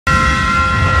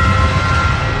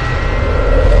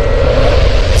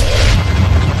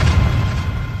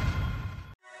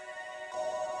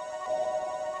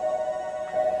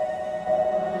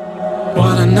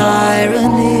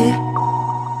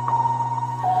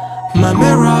My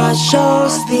mirror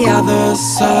shows the other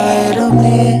side of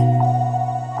me.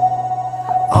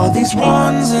 All these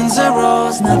ones and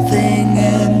zeros, nothing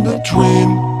in between.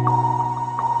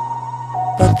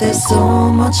 But there's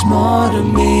so much more to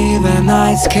me than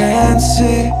eyes can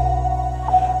see.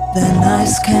 Than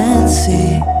eyes can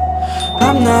see.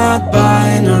 I'm not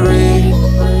binary.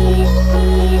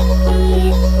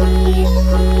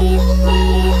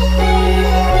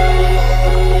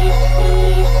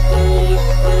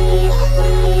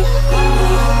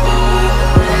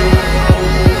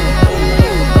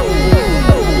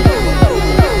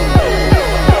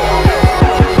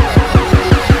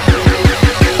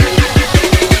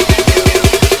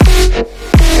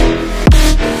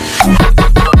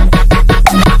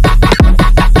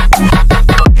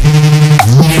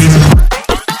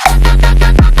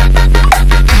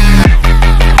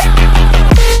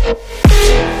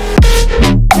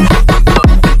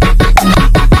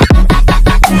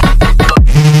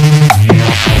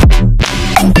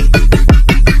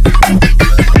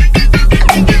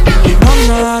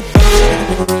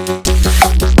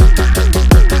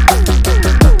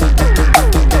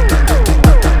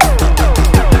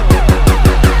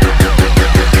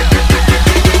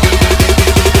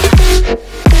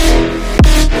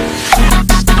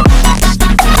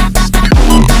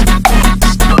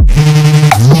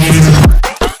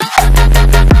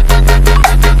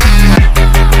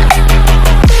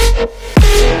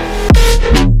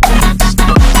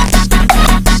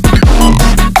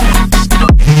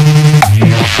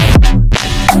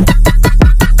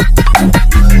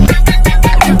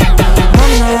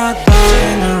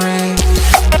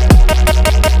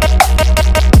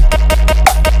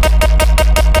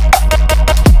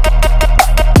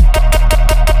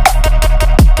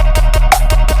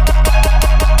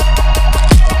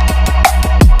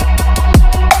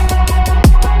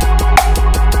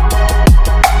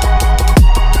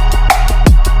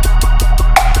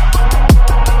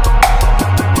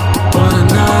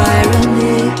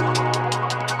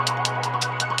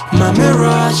 My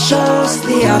mirror shows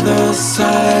the other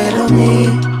side of me.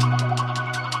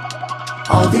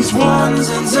 All these ones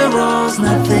and zeros,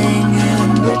 nothing in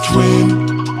between.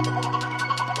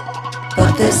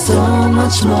 But there's so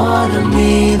much more to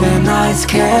me than eyes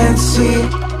can see.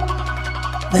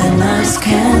 Than eyes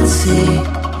can see.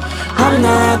 I'm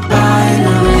not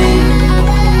binary.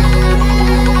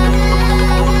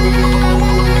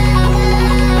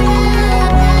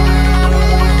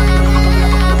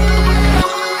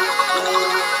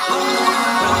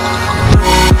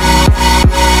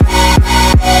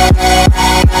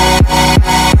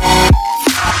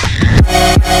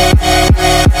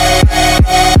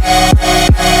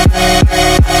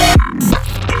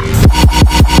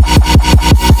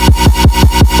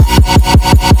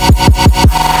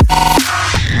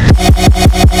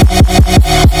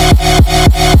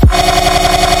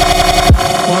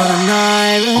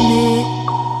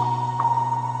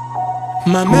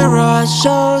 My mirror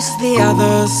shows the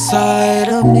other side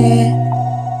of me.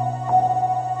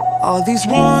 All these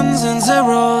ones and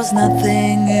zeros,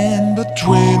 nothing in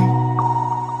between.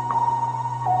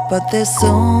 But there's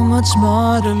so much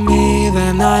more to me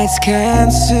than eyes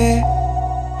can see.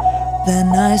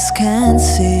 Than eyes can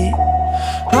see.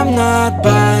 I'm not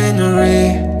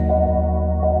binary.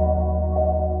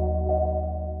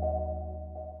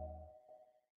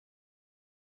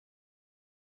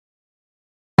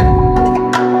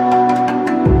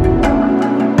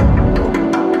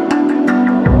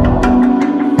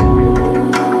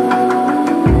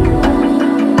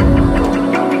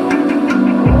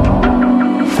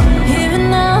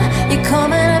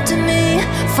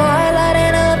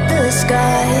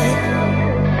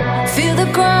 Feel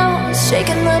the ground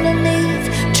shaking underneath,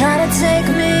 trying to take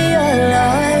me